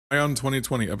Ion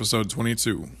 2020, episode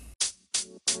 22.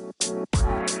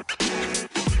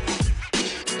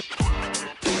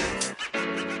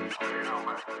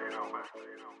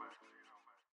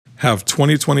 Have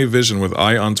 2020 vision with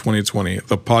Ion 2020,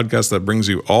 the podcast that brings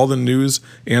you all the news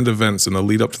and events in the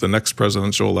lead up to the next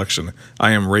presidential election.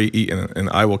 I am Ray Eaton, and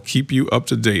I will keep you up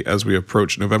to date as we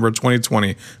approach November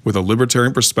 2020 with a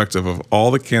libertarian perspective of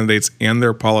all the candidates and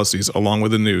their policies, along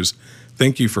with the news.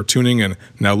 Thank you for tuning in.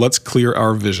 Now let's clear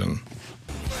our vision.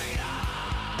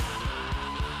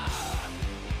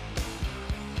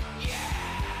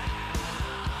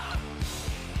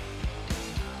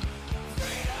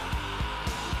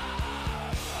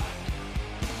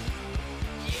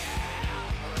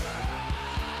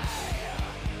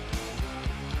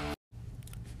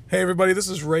 Hey everybody, this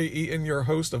is Ray Eaton, your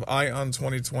host of Ion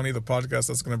 2020, the podcast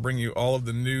that's going to bring you all of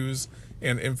the news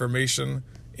and information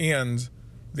and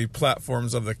the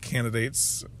platforms of the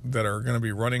candidates that are going to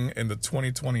be running in the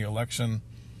 2020 election.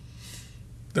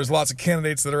 There's lots of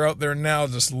candidates that are out there now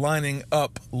just lining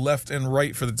up left and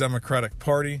right for the Democratic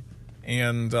Party,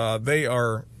 and they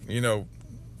are,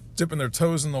 dipping their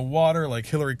toes in the water like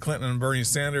Hillary Clinton and Bernie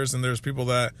Sanders, and there's people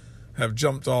that have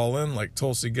jumped all in like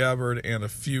Tulsi Gabbard and a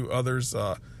few others,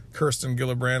 Kirsten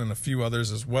Gillibrand and a few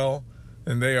others as well.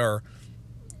 And they are,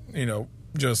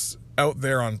 just out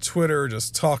there on Twitter,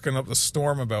 just talking up the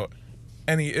storm about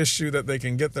any issue that they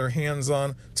can get their hands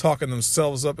on, talking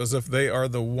themselves up as if they are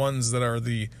the ones that are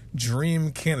the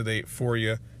dream candidate for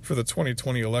you for the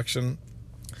 2020 election.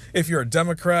 If you're a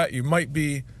Democrat, you might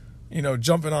be,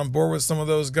 jumping on board with some of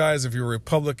those guys. If you're a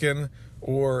Republican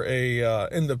or a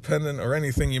independent or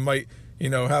anything, you might,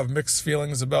 have mixed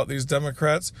feelings about these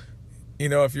Democrats.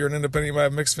 If you're an independent, you might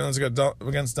have mixed feelings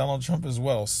against Donald Trump as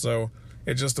well. So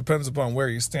it just depends upon where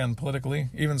you stand politically.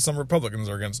 Even some Republicans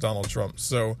are against Donald Trump.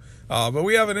 So, but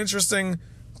we have an interesting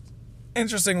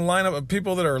lineup of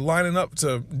people that are lining up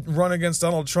to run against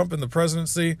Donald Trump in the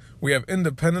presidency. We have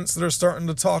independents that are starting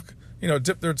to talk,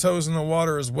 dip their toes in the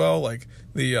water as well, like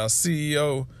the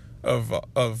CEO of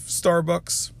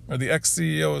Starbucks, or the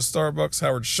ex-CEO of Starbucks,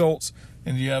 Howard Schultz,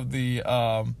 and you have the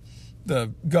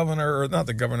governor, or not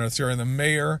the governor, sorry, the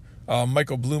mayor,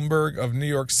 Michael Bloomberg of New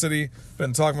York City,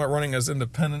 been talking about running as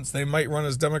independents. They might run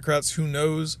as Democrats, who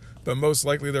knows, but most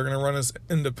likely they're going to run as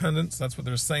independents. That's what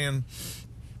they're saying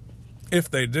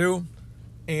if they do.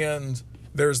 And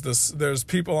there's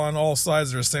people on all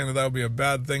sides that are saying that would be a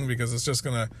bad thing because it's just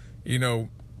going to,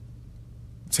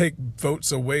 take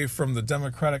votes away from the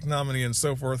Democratic nominee and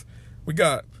so forth. We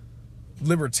got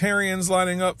libertarians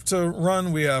lining up to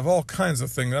run. We have all kinds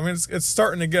of things. I mean, it's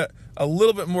starting to get a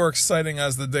little bit more exciting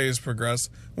as the days progress.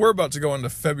 We're about to go into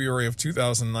February of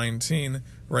 2019.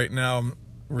 Right now, I'm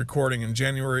recording in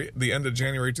the end of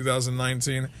January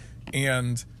 2019.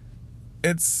 And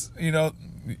it's,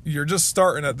 you're just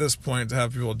starting at this point to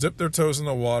have people dip their toes in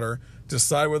the water,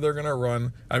 decide where they're going to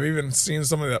run. I've even seen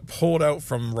somebody that pulled out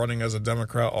from running as a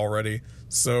Democrat already.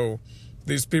 So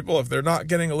these people, if they're not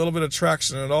getting a little bit of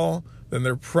traction at all, then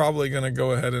they're probably going to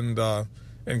go ahead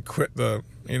and quit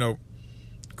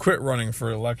quit running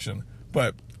for election.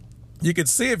 But you could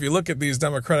see, if you look at these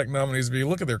Democratic nominees, if you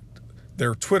look at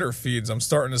their Twitter feeds, I'm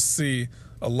starting to see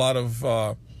a lot of,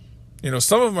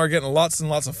 some of them are getting lots and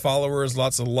lots of followers,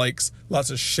 lots of likes, lots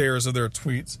of shares of their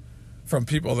tweets from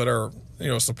people that are,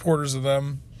 supporters of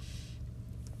them,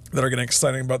 that are getting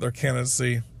excited about their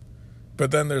candidacy.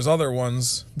 But then there's other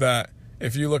ones that,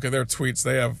 if you look at their tweets,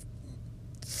 they have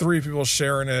 3 people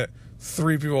sharing it,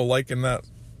 3 people liking that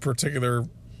particular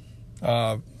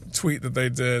tweet that they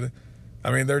did.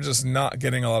 I mean, they're just not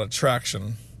getting a lot of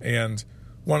traction. And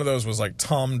one of those was like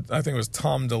I think it was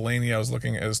Tom Delaney. I was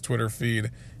looking at his Twitter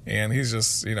feed, and he's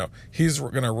just, he's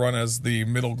going to run as the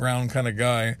middle ground kind of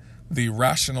guy, the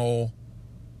rational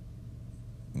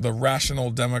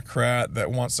Democrat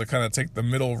that wants to kind of take the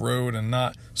middle road and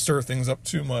not stir things up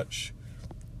too much.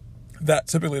 That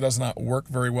typically does not work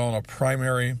very well in a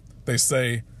primary. They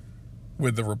say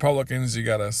with the Republicans, you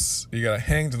gotta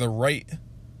hang to the right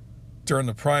during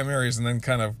the primaries and then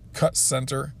kind of cut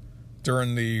center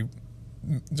during the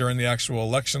actual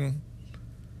election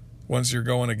once you're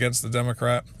going against the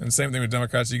Democrat. And same thing with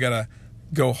Democrats, you gotta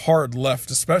go hard left,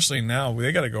 especially now.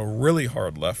 They gotta go really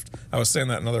hard left. I was saying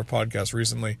that in another podcast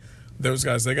recently. Those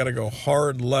guys, they gotta go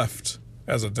hard left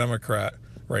as a Democrat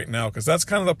right now, because that's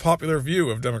kind of the popular view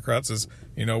of Democrats is,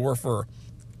 we're for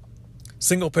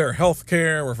single-payer health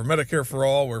care, we're for Medicare for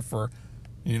all, we're for,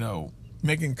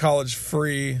 making college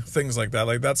free, things like that.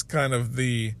 Like, that's kind of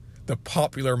the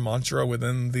popular mantra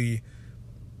within the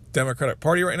Democratic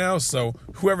Party right now. So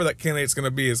whoever that candidate's going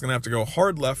to be is going to have to go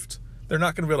hard left. They're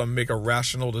not going to be able to make a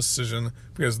rational decision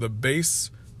because the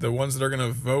base the ones that are going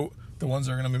to vote, the ones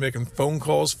that are going to be making phone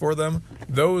calls for them,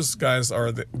 those guys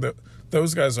are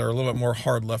those guys are a little bit more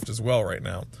hard left as well right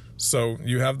now. So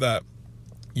you have that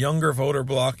younger voter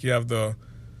bloc. You have a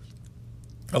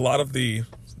lot of the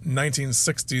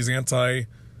 1960s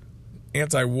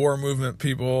anti-war movement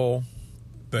people,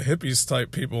 the hippies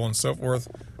type people and so forth,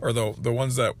 or the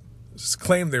ones that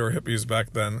claimed they were hippies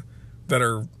back then, that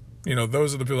are,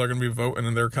 those are the people that are going to be voting,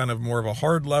 and they're kind of more of a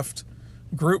hard left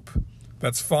group.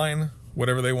 That's fine.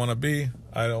 Whatever they want to be.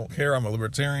 I don't care. I'm a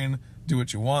libertarian. Do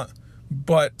what you want.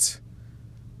 But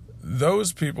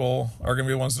those people are going to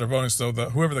be the ones that are voting. So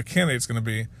whoever the candidate's going to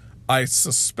be, I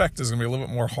suspect is going to be a little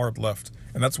bit more hard left.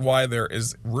 And that's why there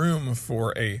is room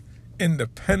for a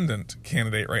independent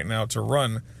candidate right now to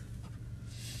run,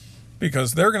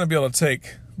 because they're going to be able to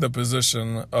take the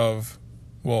position of,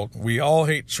 well, we all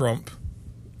hate Trump,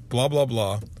 blah, blah,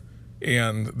 blah.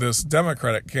 And this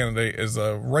Democratic candidate is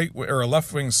a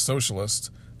left-wing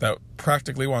socialist that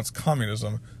practically wants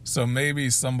communism. So maybe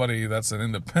somebody that's an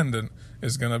independent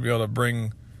is going to be able to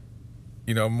bring,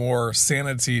 more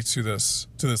sanity to this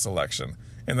election.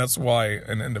 And that's why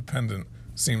an independent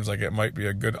seems like it might be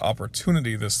a good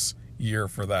opportunity this year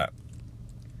for that.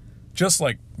 Just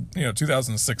like,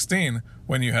 2016,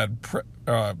 when you had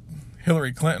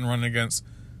Hillary Clinton running against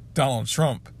Donald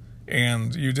Trump,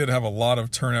 and you did have a lot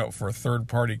of turnout for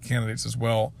third-party candidates as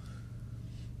well.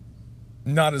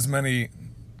 Not as many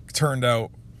turned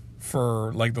out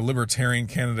for, like, the libertarian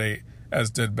candidate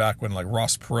as did back when, like,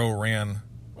 Ross Perot ran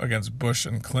against Bush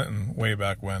and Clinton way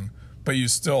back when. But you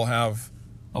still have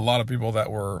a lot of people that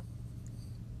were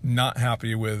not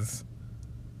happy with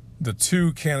the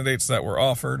two candidates that were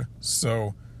offered.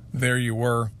 So there you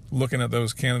were looking at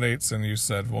those candidates, and you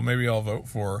said, well, maybe I'll vote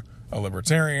for a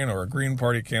libertarian or a Green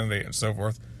Party candidate and so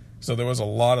forth. So there was a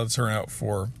lot of turnout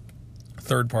for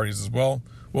third parties as well.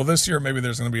 Well, this year maybe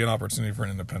there's going to be an opportunity for an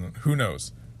independent. Who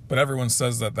knows? But everyone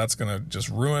says that that's going to just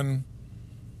ruin,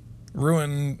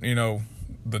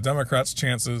 the Democrats'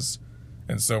 chances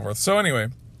and so forth. So anyway,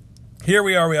 here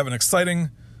we are. We have an exciting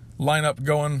lineup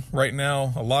going right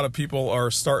now. A lot of people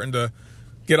are starting to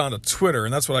get onto Twitter,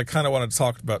 and that's what I kind of wanted to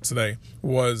talk about today,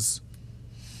 was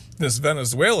this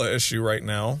Venezuela issue right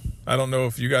now. I don't know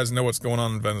if you guys know what's going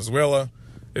on in Venezuela.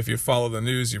 If you follow the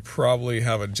news, you probably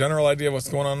have a general idea of what's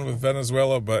going on with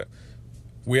Venezuela, but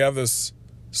we have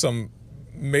some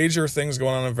major things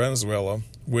going on in Venezuela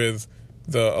with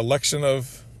the election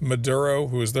of Maduro,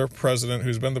 who is their president,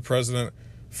 who's been the president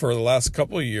for the last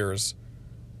couple of years.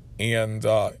 And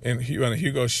when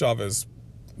Hugo Chavez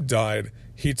died,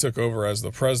 he took over as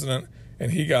the president,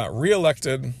 and he got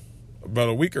reelected about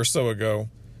a week or so ago.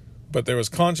 But there was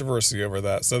controversy over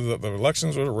that, said that the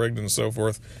elections were rigged and so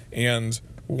forth. And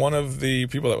one of the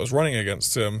people that was running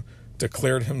against him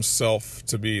declared himself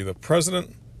to be the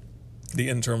president, the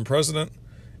interim president,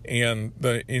 and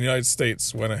the United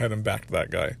States went ahead and backed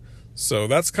that guy. So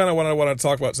that's kind of what I want to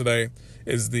talk about today,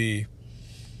 is the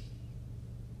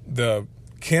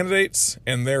candidates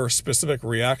and their specific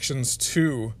reactions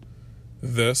to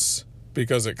this,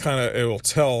 because it will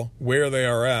tell where they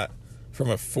are at from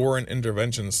a foreign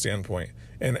intervention standpoint.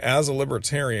 And as a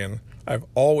libertarian, I've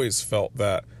always felt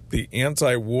that the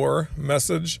anti-war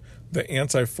message, the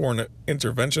anti-foreign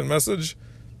intervention message,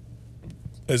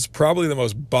 is probably the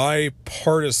most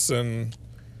bipartisan,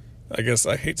 I guess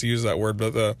I hate to use that word,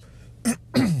 but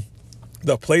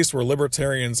the place where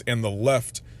libertarians and the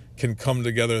left can come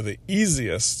together the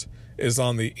easiest is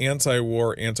on the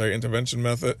anti-war, anti-intervention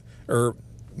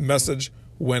message,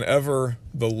 whenever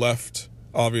the left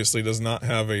obviously does not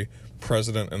have a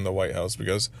president in the White House,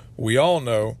 because we all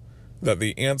know that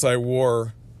the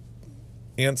anti-war,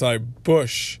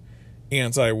 anti-Bush,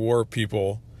 anti-war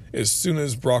people, as soon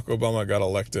as Barack Obama got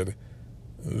elected,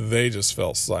 they just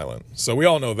fell silent. So we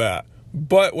all know that.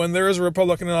 But when there is a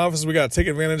Republican in office, we got to take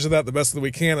advantage of that the best that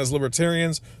we can as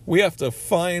libertarians. We have to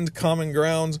find common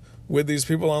ground with these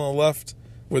people on the left,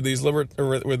 with these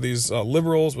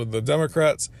liberals, with the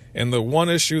Democrats. And the one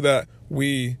issue that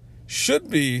we should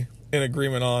be in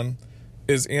agreement on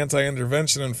is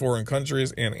anti-intervention in foreign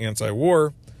countries and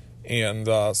anti-war. And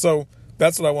so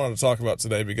that's what I wanted to talk about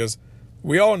today, because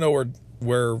we all know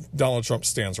where Donald Trump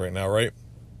stands right now, right?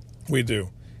 We do.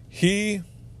 He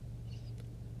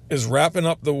is wrapping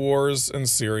up the wars in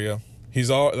Syria.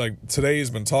 Today he's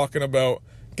been talking about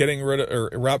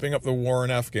wrapping up the war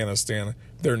in Afghanistan.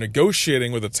 They're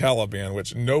negotiating with the Taliban,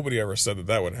 which nobody ever said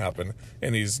that would happen,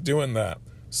 and he's doing that.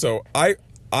 So I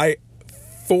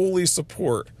fully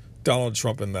support Donald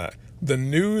Trump in that. The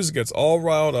news gets all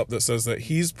riled up that says that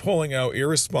he's pulling out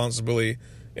irresponsibly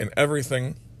and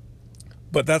everything,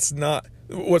 but that's not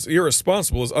what's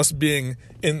irresponsible is us being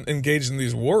engaged in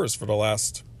these wars for the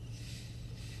last,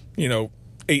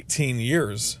 18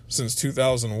 years since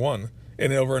 2001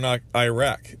 and over in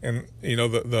Iraq, and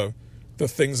the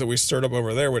things that we stirred up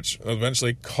over there, which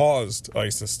eventually caused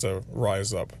ISIS to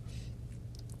rise up.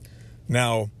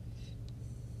 Now,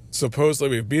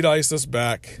 supposedly we beat ISIS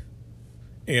back,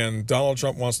 and Donald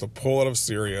Trump wants to pull out of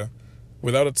Syria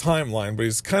without a timeline, but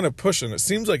he's kind of pushing. It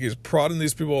seems like he's prodding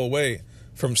these people away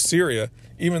from Syria,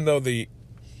 even though the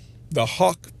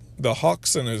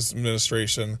hawks in his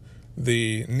administration,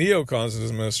 the neocons in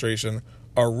his administration,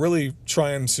 are really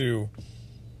trying to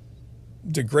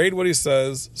degrade what he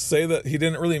says, say that he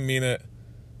didn't really mean it,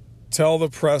 tell the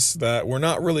press that we're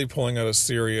not really pulling out of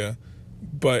Syria,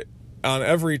 but on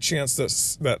every chance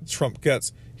that Trump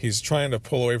gets, he's trying to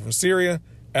pull away from Syria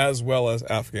as well as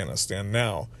Afghanistan.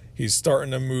 Now, he's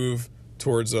starting to move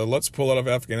towards let's pull out of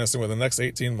Afghanistan within the next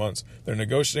 18 months. They're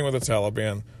negotiating with the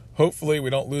Taliban. Hopefully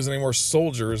we don't lose any more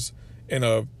soldiers in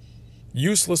a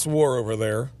useless war over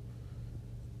there,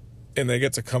 and they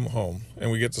get to come home,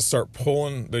 and we get to start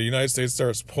the United States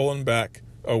starts pulling back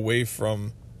away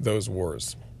from those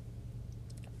wars.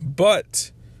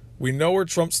 But we know where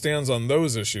Trump stands on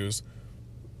those issues,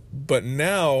 but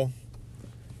now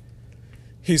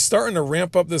he's starting to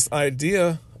ramp up this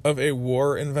idea of a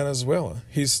war in Venezuela.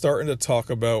 He's starting to talk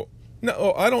about,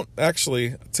 I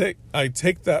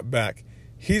take that back.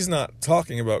 He's not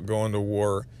talking about going to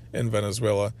war in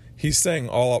Venezuela. He's saying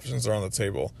all options are on the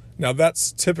table. Now,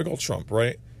 that's typical Trump,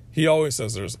 right? He always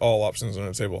says there's all options on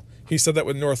the table. He said that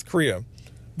with North Korea,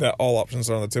 that all options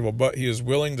are on the table, but he is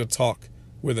willing to talk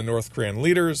with the North Korean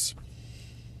leaders.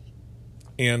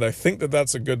 And I think that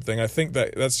that's a good thing. I think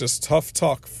that that's just tough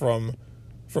talk from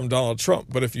Donald Trump.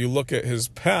 But if you look at his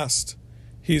past,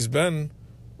 he's been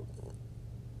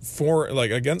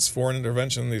against foreign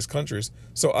intervention in these countries.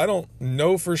 So I don't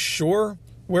know for sure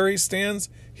where he stands.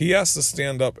 He has to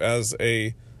stand up as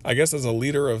a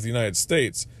leader of the United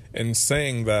States and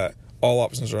saying that all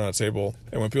options are on the table.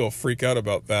 And when people freak out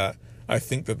about that, I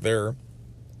think that they're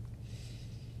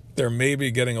maybe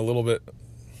getting a little bit,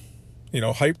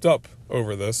 hyped up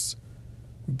over this.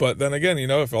 But then again,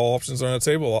 if all options are on the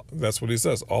table, that's what he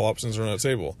says. All options are on the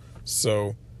table.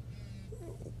 So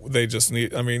they just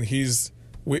need,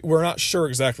 we're not sure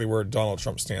exactly where Donald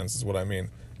Trump stands is what I mean.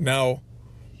 Now,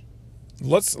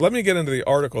 let me get into the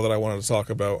article that I wanted to talk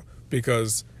about,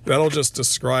 because that'll just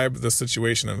describe the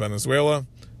situation in Venezuela,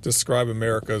 describe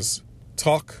America's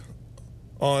talk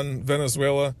on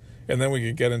Venezuela, and then we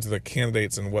could get into the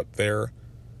candidates and what their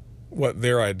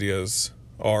ideas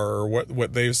are, or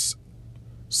what they've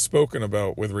spoken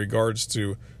about with regards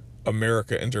to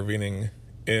America intervening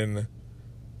in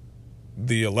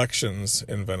the elections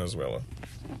in Venezuela.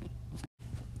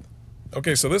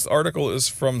 Okay, so this article is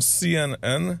from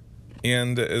CNN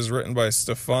and is written by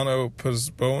Stefano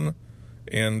Pizbone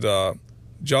and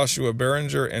Joshua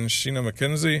Berenger and Sheena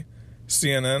McKenzie.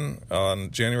 CNN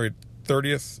on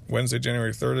Wednesday,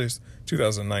 January 30th,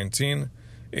 2019.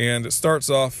 And it starts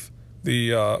off,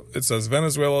 it says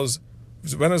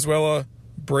Venezuela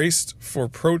braced for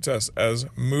protests as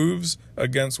moves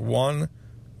against Juan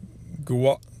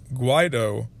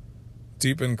Guaido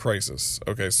deepen crisis.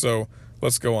 Okay, so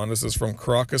let's go on. This is from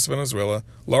Caracas, Venezuela.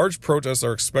 Large protests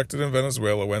are expected in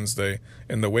Venezuela Wednesday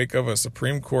in the wake of a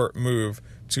Supreme Court move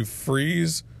to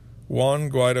freeze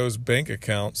Juan Guaido's bank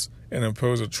accounts and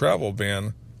impose a travel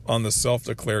ban on the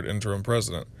self-declared interim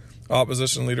president.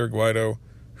 Opposition leader Guaido,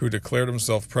 who declared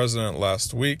himself president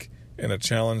last week in a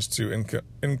challenge to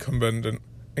incumbent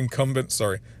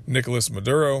Nicolas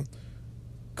Maduro,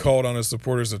 called on his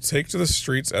supporters to take to the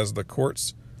streets as the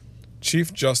court's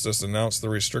Chief Justice announced the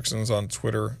restrictions on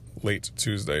Twitter late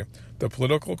Tuesday. The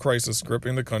political crisis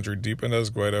gripping the country deepened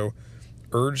as Guaido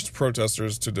urged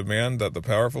protesters to demand that the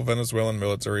powerful Venezuelan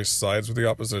military sides with the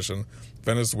opposition.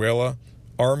 Venezuela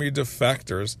army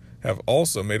defectors have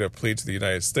also made a plea to the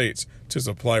United States to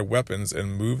supply weapons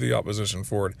and move the opposition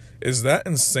forward. Is that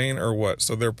insane or what?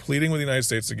 So they're pleading with the United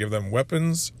States to give them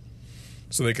weapons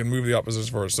so they can move the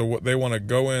opposition forward. So what they want to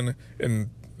go in and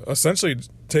essentially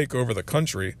take over the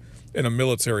country in a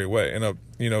military way,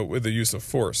 with the use of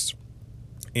force.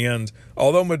 And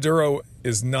although Maduro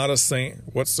is not a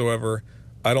saint whatsoever,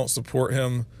 I don't support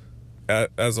him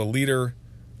as a leader.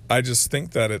 I just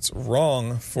think that it's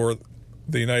wrong for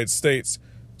the United States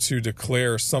to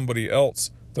declare somebody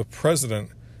else the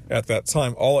president at that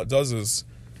time. All it does is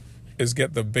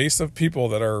get the base of people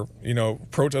that are,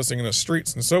 protesting in the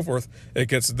streets and so forth. It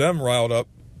gets them riled up.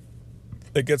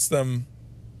 It gets them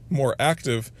more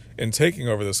active in taking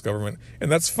over this government. And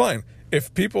that's fine.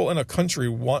 If people in a country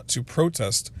want to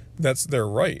protest, that's their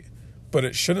right. but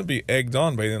it shouldn't be egged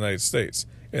on by the United States.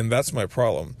 And that's my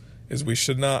problem, is we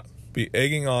should not be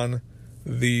egging on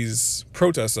these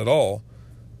protests at all.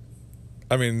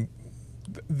 I mean,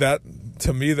 that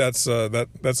to me, that's a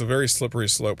very slippery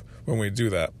slope when we do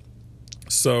that.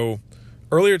 So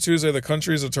earlier Tuesday, the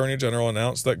country's attorney general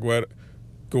announced that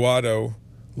Guaido,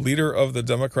 leader of the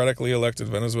democratically elected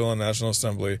Venezuelan National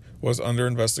Assembly, was under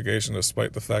investigation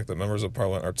despite the fact that members of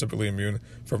parliament are typically immune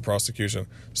from prosecution.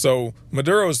 So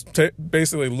Maduro's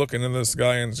basically looking into this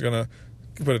guy and is going to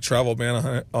put a travel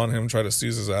ban on him, try to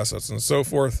seize his assets and so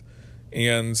forth.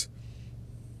 And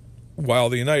while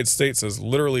the United States has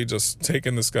literally just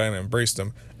taken this guy and embraced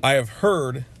him, I have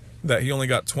heard that he only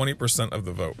got 20% of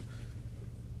the vote.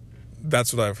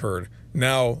 That's what I've heard.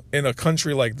 Now, in a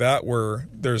country like that where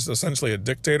there's essentially a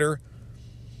dictator,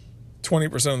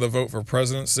 20% of the vote for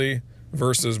presidency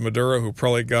versus Maduro, who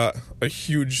probably got a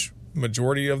huge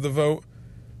majority of the vote,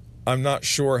 I'm not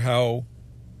sure how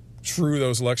true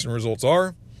those election results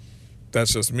are.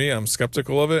 That's just me. I'm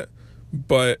skeptical of it.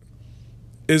 But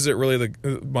is it really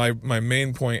my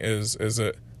main point is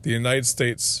it the United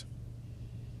States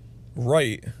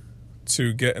right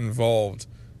to get involved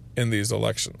in these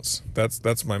elections?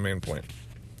 That's my main point.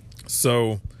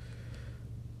 So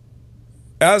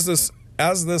as this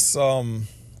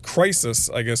crisis,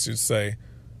 I guess you'd say,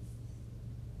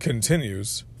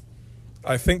 continues,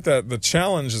 I think that the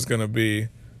challenge is going to be,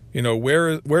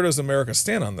 where does America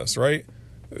stand on this, right?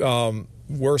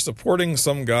 We're supporting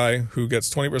some guy who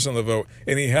gets 20% of the vote,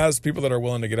 and he has people that are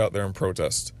willing to get out there and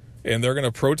protest. And they're going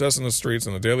to protest in the streets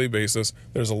on a daily basis.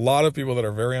 There's a lot of people that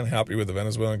are very unhappy with the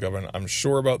Venezuelan government. I'm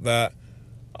sure about that.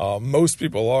 Most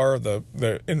people are.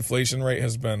 The inflation rate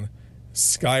has been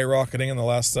skyrocketing in the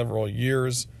last several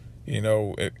years. They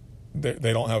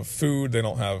don't have food. They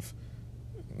don't have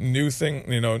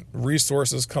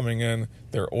resources coming in.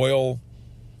 Their oil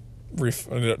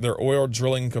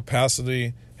drilling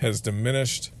capacity has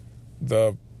diminished.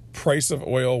 The price of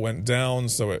oil went down,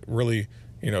 so it really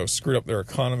screwed up their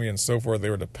economy and so forth.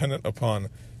 They were dependent upon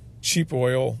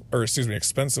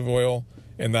expensive oil,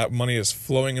 and that money is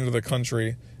flowing into the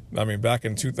country. I mean, back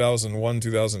in 2001,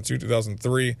 2002,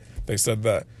 2003, they said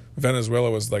that Venezuela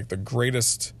was like the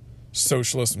greatest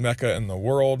socialist mecca in the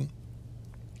world.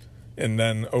 And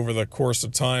then over the course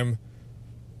of time,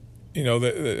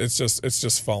 it's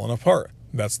just fallen apart.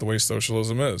 That's the way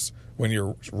socialism is. When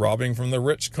you're robbing from the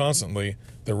rich constantly,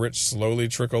 the rich slowly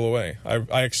trickle away. I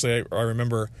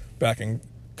remember back in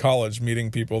college meeting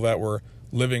people that were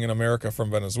living in America from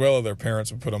Venezuela. Their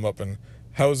parents would put them up in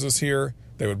houses here.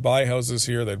 They would buy houses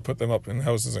here. They'd put them up in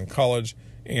houses in college.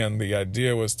 And the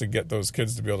idea was to get those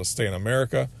kids to be able to stay in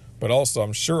America. But also,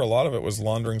 I'm sure a lot of it was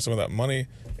laundering some of that money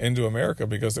into America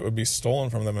because it would be stolen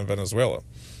from them in Venezuela.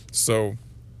 So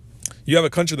you have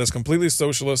a country that's completely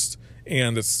socialist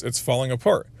and it's falling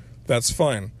apart. That's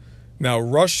fine. Now,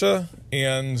 Russia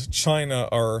and China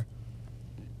are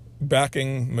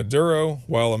backing Maduro,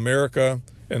 while America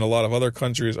and a lot of other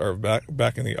countries are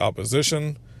backing the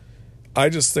opposition. I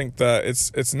just think that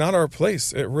it's not our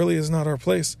place. It really is not our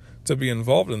place to be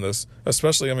involved in this.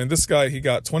 Especially, this guy, he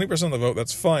got 20% of the vote.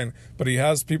 That's fine. But he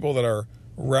has people that are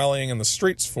rallying in the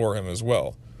streets for him as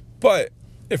well. But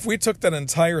if we took that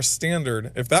entire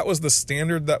standard, if that was the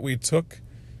standard that we took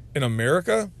in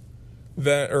America,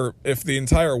 or if the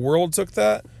entire world took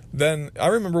that, then I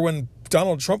remember when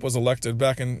Donald Trump was elected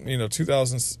back in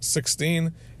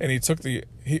 2016, and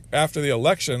after the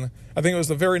election, I think it was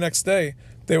the very next day,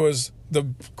 there was the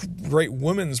great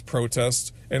women's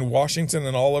protest in Washington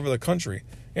and all over the country.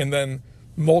 And then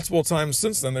multiple times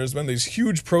since then, there's been these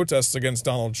huge protests against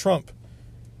Donald Trump.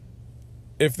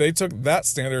 If they took that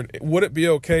standard, would it be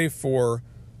okay for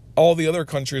all the other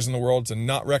countries in the world to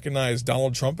not recognize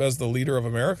Donald Trump as the leader of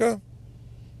America?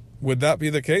 Would that be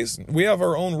the case? We have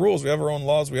our own rules. We have our own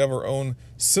laws. We have our own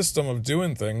system of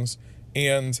doing things.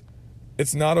 And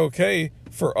it's not okay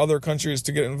for other countries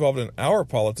to get involved in our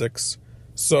politics.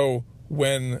 So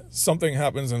when something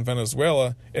happens in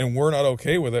Venezuela and we're not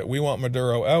okay with it, we want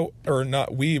Maduro out, or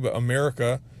not we, but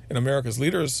America and America's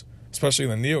leaders, especially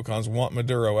the neocons, want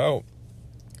Maduro out.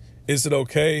 Is it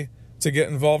okay to get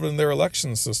involved in their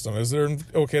election system? Is it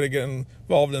okay to get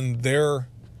involved in their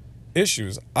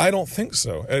issues? I don't think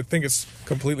so. I think it's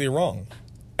completely wrong.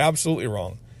 Absolutely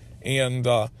wrong. And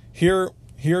here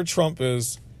Trump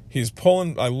is, he's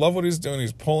pulling, I love what he's doing.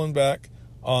 He's pulling back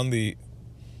on the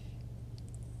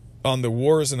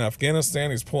wars in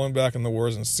Afghanistan. He's pulling back on the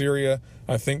wars in Syria.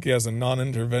 I think he has a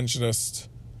non-interventionist,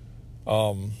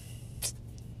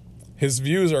 his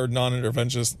views are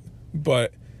non-interventionist,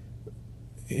 but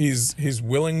he's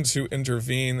willing to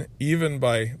intervene even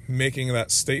by making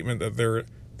that statement that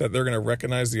that they're going to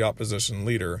recognize the opposition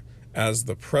leader as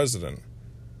the president.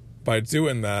 By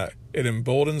doing that, it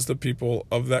emboldens the people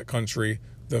of that country,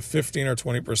 the 15 or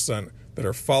 20% that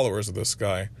are followers of this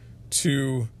guy,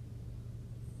 to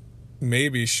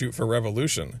maybe shoot for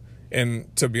revolution.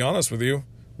 And to be honest with you,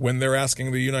 when they're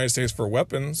asking the United States for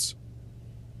weapons,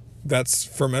 that's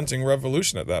fermenting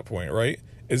revolution at that point, right?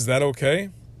 Is that okay?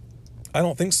 I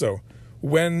don't think so.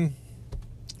 When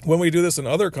we do this in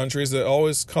other countries, it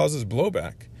always causes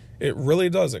blowback. It really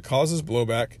does. It causes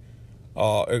blowback.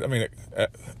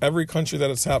 Every country that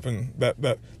it's happened,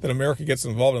 that America gets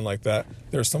involved in like that,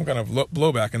 there's some kind of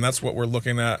blowback, and that's what we're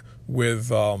looking at with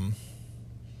a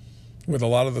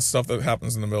lot of the stuff that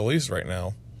happens in the Middle East right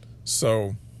now.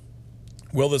 So,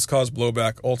 will this cause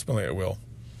blowback? Ultimately, it will.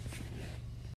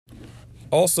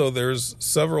 Also, there's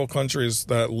several countries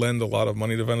that lend a lot of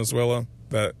money to Venezuela,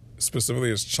 that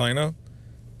specifically is China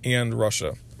and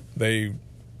Russia. They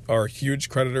are huge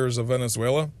creditors of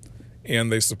Venezuela,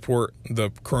 and they support the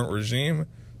current regime.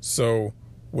 So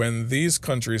when these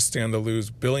countries stand to lose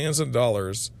billions of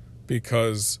dollars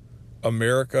because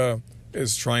America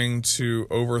is trying to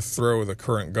overthrow the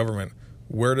current government,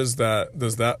 does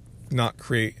that not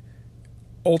create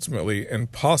ultimately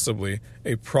and possibly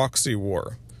a proxy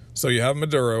war? So you have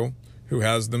Maduro, who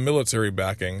has the military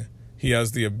backing. He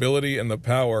has the ability and the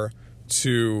power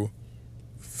to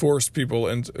force people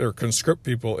or conscript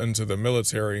people into the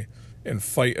military and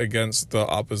fight against the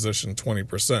opposition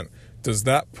 20%. Does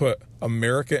that put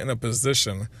America in a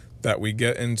position that we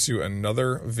get into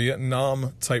another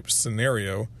Vietnam type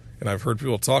scenario? And I've heard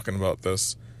people talking about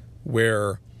this,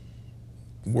 where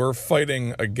we're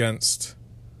fighting against,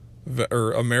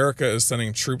 or America is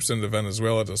sending troops into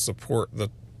Venezuela to support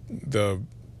the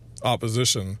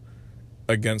opposition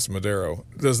against Maduro.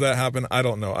 Does that happen? I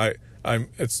don't know.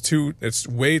 It's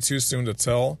way too soon to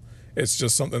tell. It's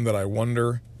just something that I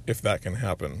wonder if that can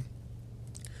happen.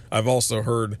 I've also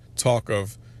heard talk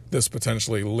of this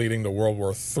potentially leading to World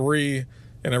War III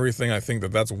and everything. I think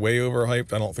that that's way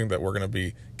overhyped. I don't think that we're going to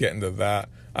be getting to that.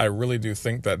 I really do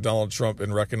think that Donald Trump,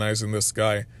 in recognizing this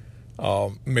guy,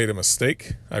 made a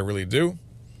mistake. I really do.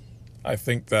 I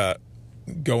think that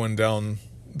going down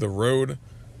the road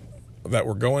that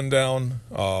we're going down,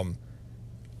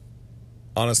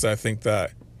 honestly, I think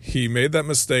that he made that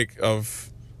mistake of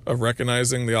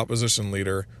recognizing the opposition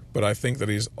leader, but I think that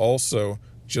he's also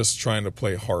just trying to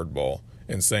play hardball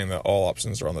and saying that all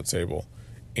options are on the table.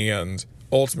 And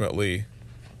ultimately,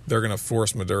 they're going to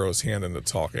force Maduro's hand into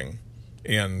talking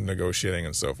and negotiating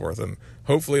and so forth. And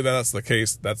hopefully that's the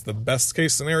case. That's the best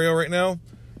case scenario right now.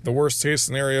 The worst case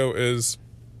scenario is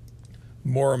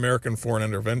more American foreign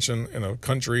intervention in a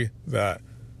country that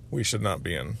we should not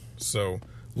be in. So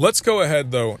let's go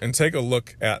ahead, though, and take a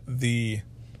look at the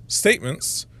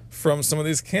statements from some of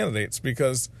these candidates,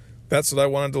 because that's what I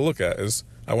wanted to look at. Is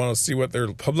I want to see what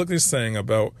they're publicly saying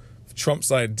about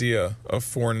Trump's idea of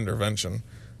foreign intervention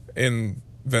in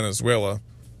Venezuela,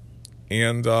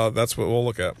 and that's what we'll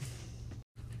look at.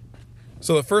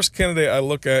 So the first candidate I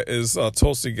look at is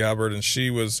Tulsi Gabbard, and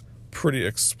she was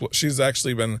she's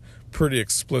actually been pretty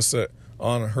explicit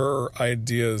on her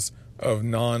ideas of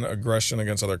non-aggression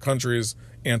against other countries,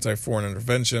 anti-foreign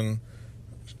intervention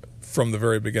from the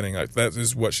very beginning. That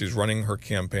is what she's running her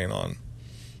campaign on.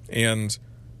 And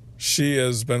she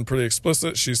has been pretty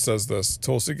explicit. She says this,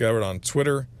 Tulsi Gabbard, on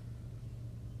Twitter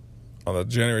on the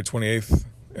January 28th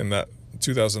in that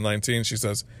 2019, she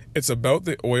says, "It's about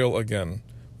the oil again.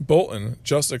 Bolton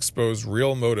just exposed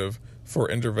real motive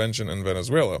for intervention in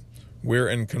Venezuela. We're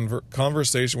in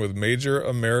conversation with major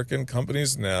American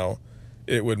companies now.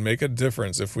 It would make a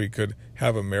difference if we could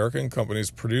have American companies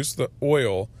produce the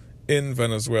oil in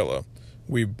Venezuela.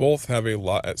 We both have a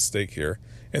lot at stake here."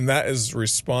 And that is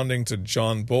responding to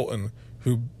John Bolton,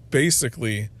 who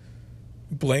basically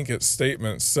blanket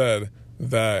statement said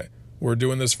that we're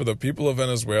doing this for the people of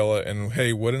Venezuela, and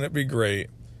hey, wouldn't it be great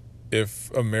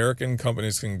if American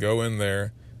companies can go in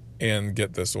there and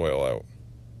get this oil out?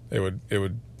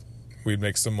 We'd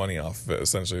make some money off of it,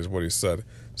 essentially, is what he said.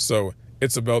 So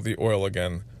it's about the oil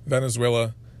again.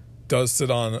 Venezuela does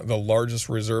sit on the largest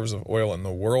reserves of oil in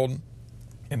the world,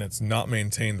 and it's not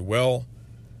maintained well.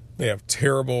 They have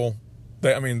terrible.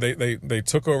 They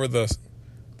took over the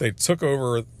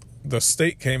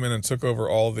state came in and took over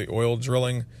all the oil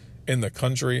drilling in the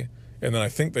country, and then I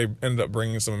think they ended up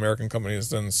bringing some American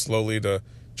companies in slowly to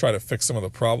try to fix some of the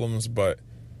problems. But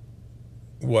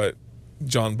what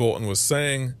John Bolton was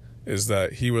saying is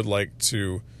that he would like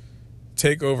to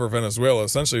take over Venezuela,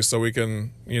 essentially, so we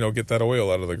can, get that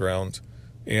oil out of the ground.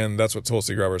 And that's what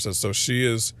Tulsi Gabbard says. So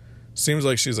seems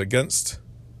like she's against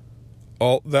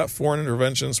all that foreign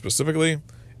intervention specifically,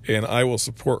 and I will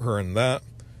support her in that.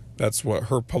 That's what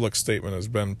her public statement has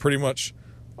been pretty much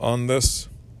on this.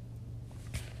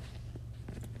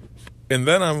 And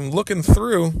then I'm looking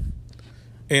through,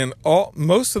 and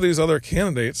most of these other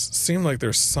candidates seem like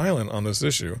they're silent on this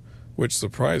issue, which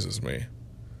surprises me.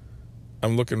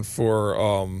 I'm looking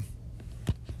for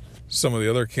some of the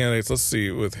other candidates. Let's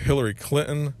see, with Hillary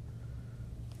Clinton,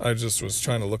 I just was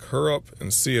trying to look her up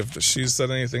and see if she's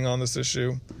said anything on this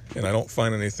issue, and I don't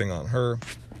find anything on her.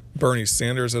 Bernie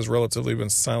Sanders has relatively been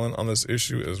silent on this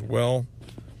issue as well.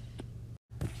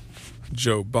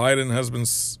 Joe Biden has been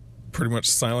pretty much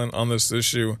silent on this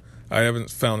issue. I haven't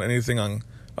found anything on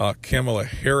Kamala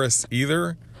Harris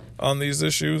either on these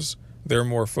issues. They're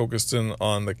more focused in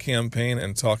on the campaign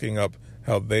and talking up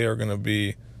how they are going to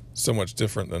be so much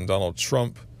different than Donald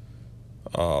Trump.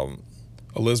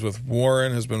 Elizabeth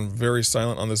Warren has been very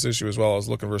silent on this issue as well. I was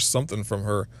looking for something from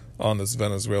her on this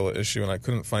Venezuela issue, and I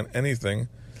couldn't find anything.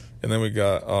 And then we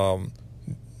got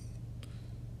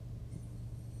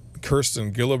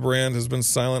Kirsten Gillibrand has been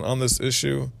silent on this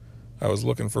issue. I was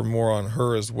looking for more on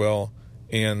her as well.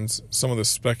 And some of the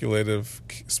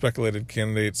speculated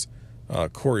candidates,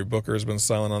 Cory Booker has been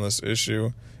silent on this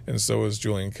issue, and so is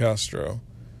Julian Castro.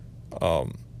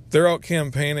 They're out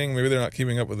campaigning. Maybe they're not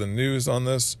keeping up with the news on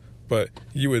this, but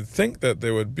you would think that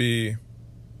there would be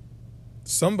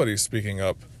somebody speaking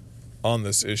up on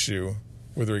this issue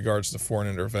with regards to foreign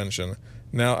intervention.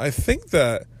 Now, I think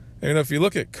that, if you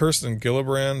look at Kirsten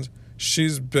Gillibrand,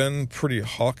 she's been pretty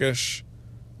hawkish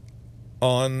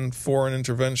on foreign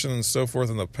intervention and so forth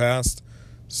in the past.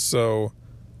 So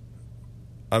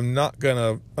I'm not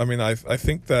gonna, I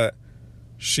think that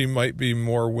she might be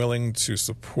more willing to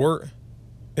support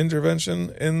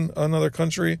intervention in another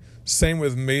country. Same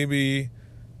with maybe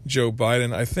Joe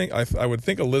Biden. I would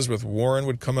think Elizabeth Warren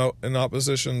would come out in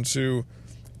opposition to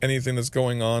anything that's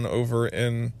going on over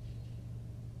in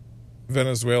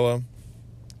Venezuela,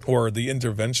 or the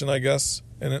intervention, I guess,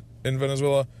 in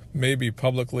Venezuela, maybe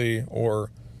publicly or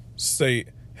state,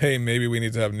 hey, maybe we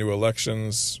need to have new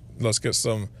elections. Let's get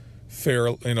some fair,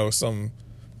 some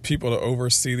people to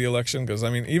oversee the election. Because,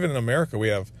 even in America, we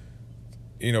have,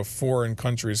 foreign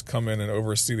countries come in and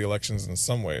oversee the elections in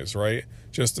some ways, right?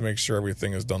 Just to make sure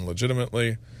everything is done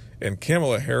legitimately. And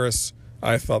Kamala Harris,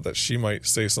 I thought that she might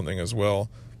say something as well.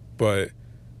 But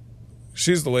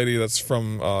she's the lady that's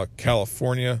from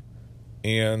California,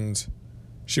 and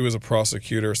she was a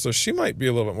prosecutor, so she might be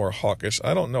a little bit more hawkish.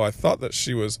 I don't know. I thought that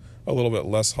she was a little bit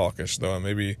less hawkish, though,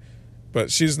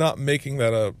 but she's not making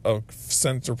that a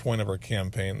center point of her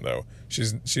campaign, though.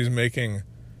 She's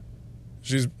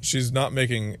not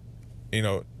making,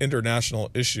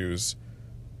 international issues.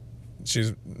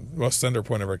 She's center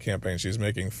point of her campaign. She's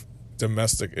making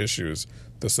domestic issues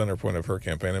the center point of her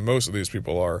campaign, and most of these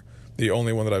people are. The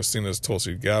only one that I've seen is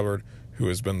Tulsi Gabbard, who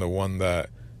has been the one that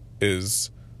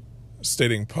is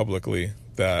stating publicly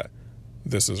that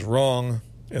this is wrong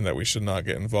and that we should not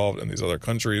get involved in these other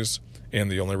countries, and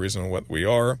the only reason what we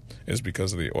are is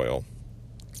because of the oil.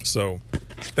 So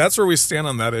that's where we stand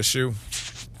on that issue,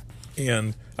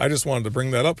 and I just wanted to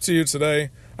bring that up to you today.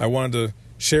 I wanted to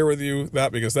share with you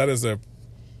that because that is a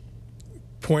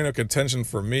point of contention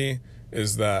for me,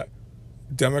 is that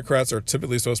Democrats are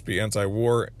typically supposed to be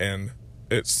anti-war, and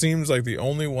it seems like the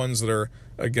only ones that are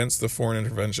against the foreign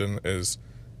intervention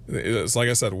it's like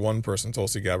I said, one person,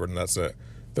 Tulsi Gabbard, and that's it.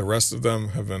 The rest of them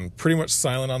have been pretty much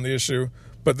silent on the issue,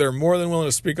 but they're more than willing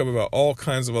to speak up about all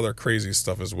kinds of other crazy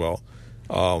stuff as well.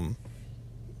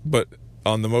 But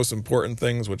on the most important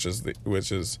things, which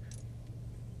is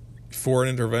foreign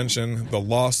intervention, the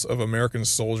loss of American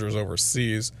soldiers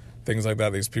overseas, things like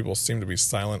that, these people seem to be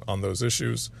silent on those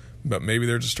issues. But maybe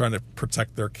they're just trying to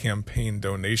protect their campaign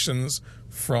donations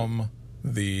from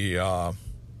the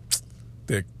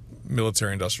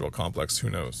military-industrial complex. Who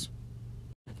knows?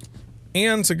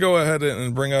 And to go ahead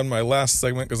and bring on my last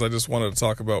segment, because I just wanted to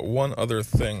talk about one other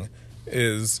thing,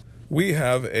 is we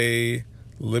have a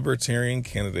libertarian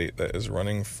candidate that is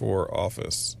running for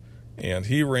office. And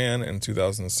he ran in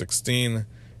 2016,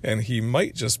 and he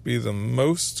might just be the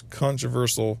most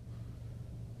controversial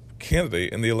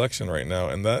candidate in the election right now,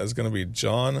 and that is going to be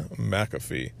John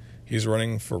McAfee. He's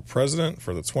running for president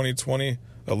for the 2020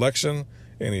 election,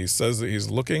 and he says that he's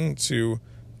looking to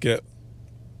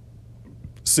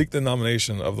seek the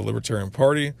nomination of the Libertarian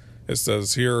Party. It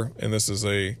says here, and this is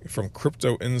from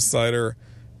Crypto Insider,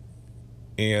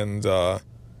 and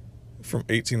from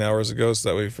 18 hours ago, so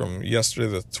that way from yesterday,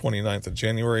 the 29th of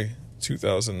January,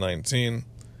 2019.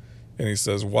 And he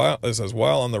says, while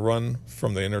on the run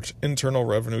from the Internal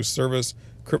Revenue Service,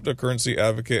 cryptocurrency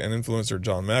advocate and influencer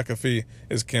John McAfee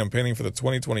is campaigning for the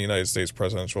 2020 United States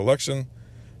presidential election.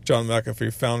 John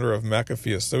McAfee, founder of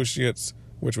McAfee Associates,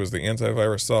 which was the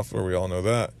antivirus software. We all know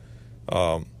that.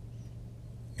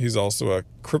 He's also a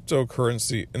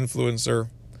cryptocurrency influencer.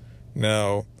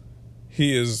 Now,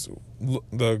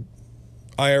 the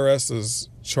IRS is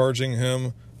charging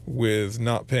him with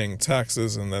not paying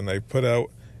taxes, and then they put out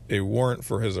a warrant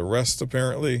for his arrest,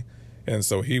 apparently, and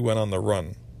so he went on the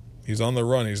run. He's on the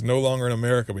run. He's no longer in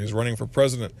America, but he's running for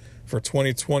president for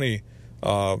 2020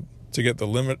 to get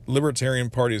the Libertarian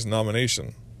Party's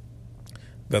nomination.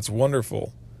 That's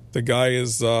wonderful. The guy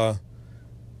is...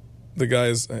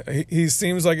 he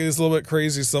seems like he's a little bit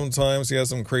crazy sometimes. He has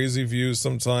some crazy views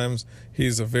sometimes.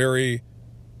 He's a very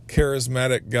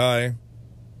charismatic guy.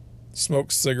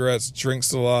 Smokes cigarettes,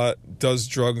 drinks a lot, does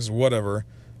drugs, whatever.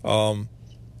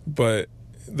 But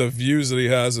the views that he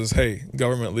has is, hey,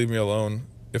 government, leave me alone.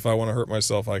 If I want to hurt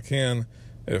myself, I can.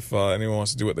 If anyone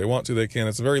wants to do what they want to, they can.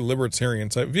 It's a very libertarian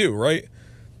type view, right?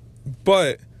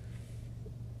 But,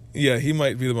 yeah, he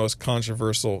might be the most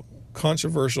controversial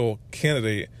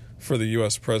candidate for the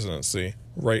U.S. presidency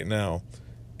right now.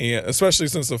 And especially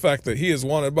since the fact that he is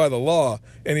wanted by the law,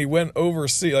 and he went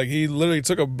overseas, like he literally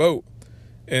took a boat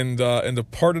and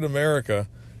departed America.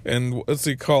 And what's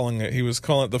he calling it? He was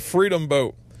calling it the Freedom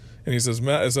Boat. And he says,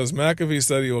 it says McAfee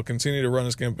said he will continue to run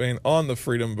his campaign on the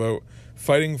Freedom Boat,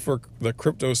 fighting for the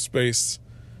crypto space.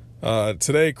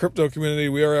 Today, crypto community,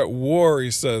 we are at war,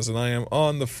 he says, and I am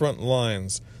on the front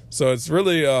lines. So it's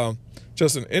really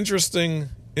just an interesting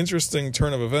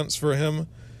turn of events for him.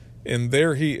 And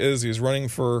there he is. He's running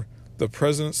for the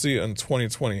presidency in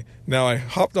 2020. Now, I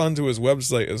hopped onto his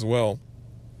website as well.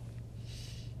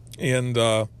 And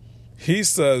he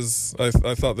says, I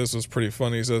thought this was pretty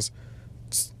funny.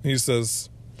 He says,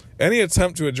 any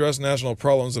attempt to address national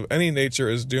problems of any nature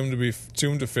is doomed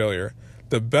to failure.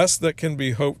 The best that can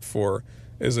be hoped for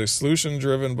is a solution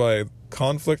driven by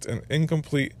conflict and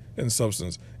incomplete in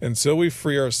substance. Until we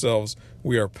free ourselves,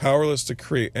 we are powerless to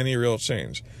create any real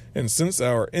change. And since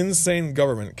our insane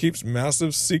government keeps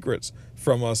massive secrets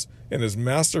from us and is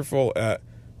masterful at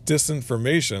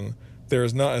disinformation, there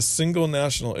is not a single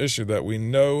national issue that we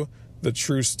know the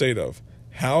true state of.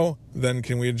 How, then,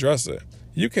 can we address it?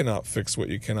 You cannot fix what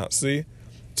you cannot see.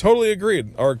 Totally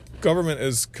agreed. Our government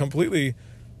is completely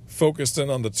focused in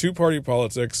on the two-party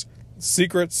politics,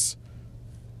 secrets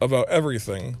about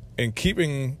everything, and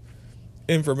keeping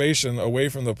information away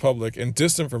from the public and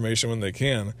disinformation when they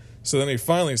can. So then he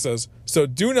finally says, so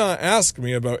do not ask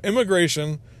me about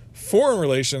immigration, foreign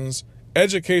relations,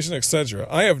 education, etc.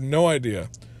 I have no idea.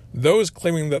 Those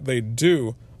claiming that they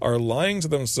do are lying to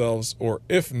themselves, or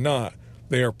if not,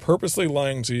 they are purposely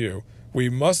lying to you. We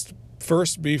must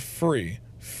first be free.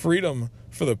 Freedom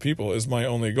for the people is my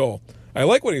only goal. I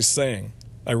like what he's saying.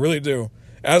 I really do.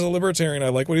 As a libertarian, I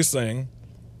like what he's saying.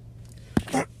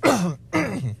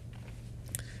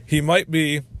 He might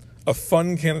be a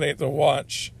fun candidate to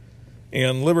watch.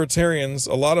 And libertarians,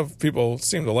 a lot of people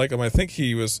seem to like him. I think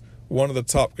he was one of the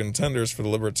top contenders for the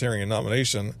libertarian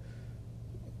nomination,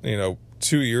 2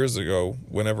 years ago,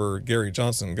 whenever Gary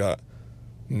Johnson got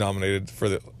nominated for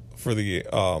the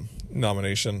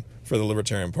nomination for the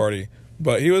Libertarian Party.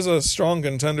 But he was a strong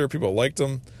contender. People liked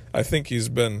him. I think he's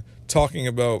been talking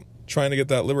about trying to get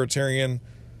that Libertarian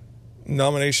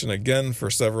nomination again for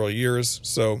several years.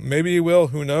 So maybe he will.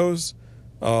 Who knows?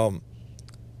 Honestly,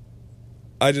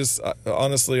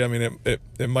 I mean,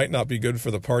 it might not be good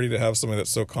for the party to have something that's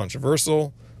so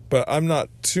controversial, but I'm not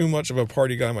too much of a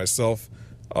party guy myself.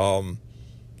 I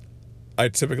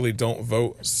typically don't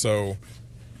vote, so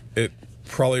it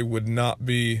probably would not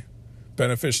be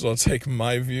beneficial to take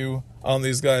my view on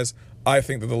these guys. I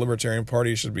think that the Libertarian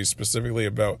Party should be specifically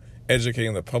about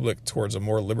educating the public towards a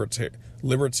more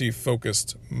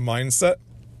liberty-focused mindset.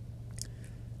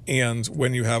 And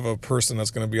when you have a person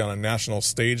that's going to be on a national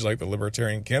stage like the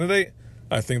Libertarian candidate,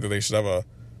 I think that they should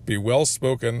be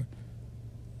well-spoken,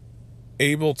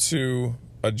 able to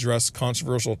address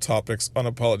controversial topics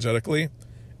unapologetically,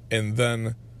 and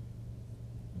then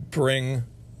bring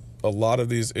a lot of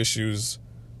these issues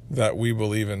that we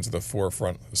believe in to the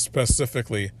forefront,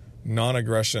 specifically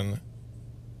non-aggression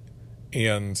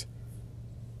and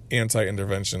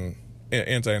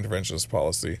anti-interventionist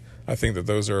policy. I think that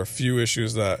those are a few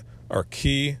issues that are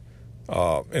key,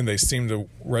 and they seem to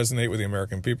resonate with the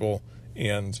American people.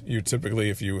 And you typically,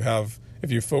 if you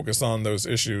focus on those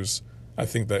issues, I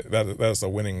think that's a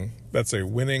winning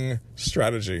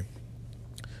strategy.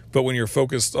 But when you're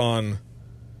focused on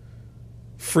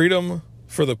freedom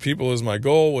for the people is my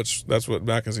goal, which that's what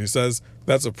McAfee says,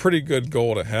 that's a pretty good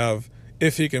goal to have.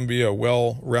 If he can be a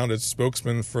well-rounded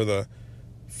spokesman for the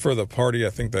party, I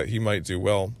think that he might do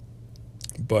well.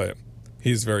 But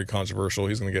he's very controversial.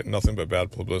 He's going to get nothing but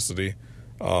bad publicity.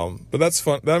 But that's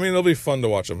fun. I mean, it'll be fun to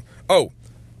watch him. Oh,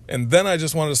 and then I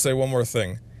just wanted to say one more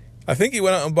thing. I think he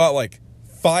went out and bought like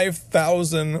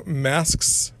 5,000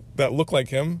 masks that look like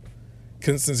him,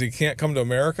 since he can't come to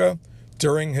America.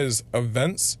 During his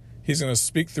events, he's going to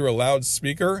speak through a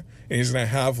loudspeaker, and he's going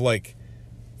to have like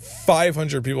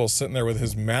 500 people sitting there with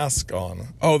his mask on.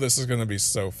 Oh, this is going to be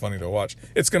so funny to watch.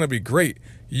 It's going to be great.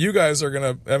 You guys are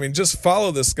going to, I mean, just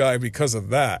follow this guy because of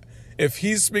that. If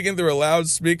he's speaking through a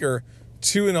loudspeaker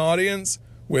to an audience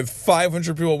with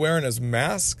 500 people wearing his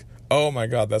mask, oh my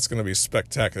God, that's going to be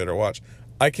spectacular to watch.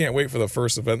 I can't wait for the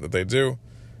first event that they do.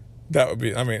 That would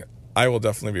be, I mean, I will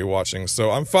definitely be watching.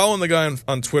 So I'm following the guy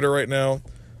on Twitter right now.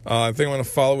 I think I'm going to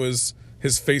follow his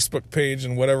Facebook page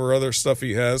and whatever other stuff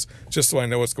he has, just so I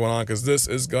know what's going on, because this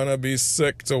is going to be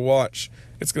sick to watch.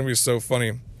 It's going to be so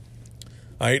funny.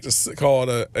 I hate to call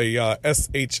it a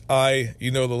SHI,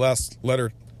 the last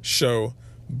letter show,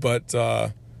 but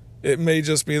it may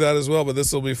just be that as well, but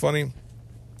this will be funny.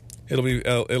 It'll be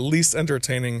at least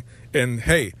entertaining, and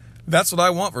hey, that's what I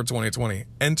want for 2020,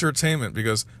 entertainment,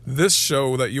 because this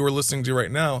show that you are listening to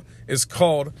right now is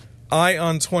called Eye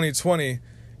on 2020,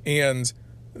 and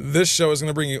this show is going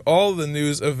to bring you all the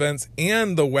news, events,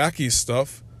 and the wacky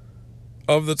stuff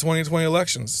of the 2020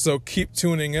 elections. So keep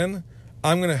tuning in.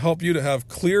 I'm going to help you to have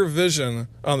clear vision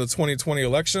on the 2020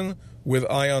 election with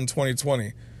Eye on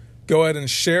 2020. Go ahead and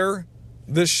share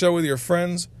this show with your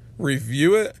friends,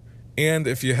 review it, and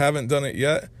if you haven't done it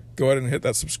yet, go ahead and hit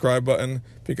that subscribe button,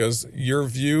 because your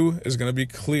view is going to be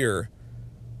clear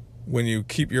when you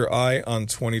keep your eye on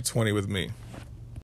 2020 with me.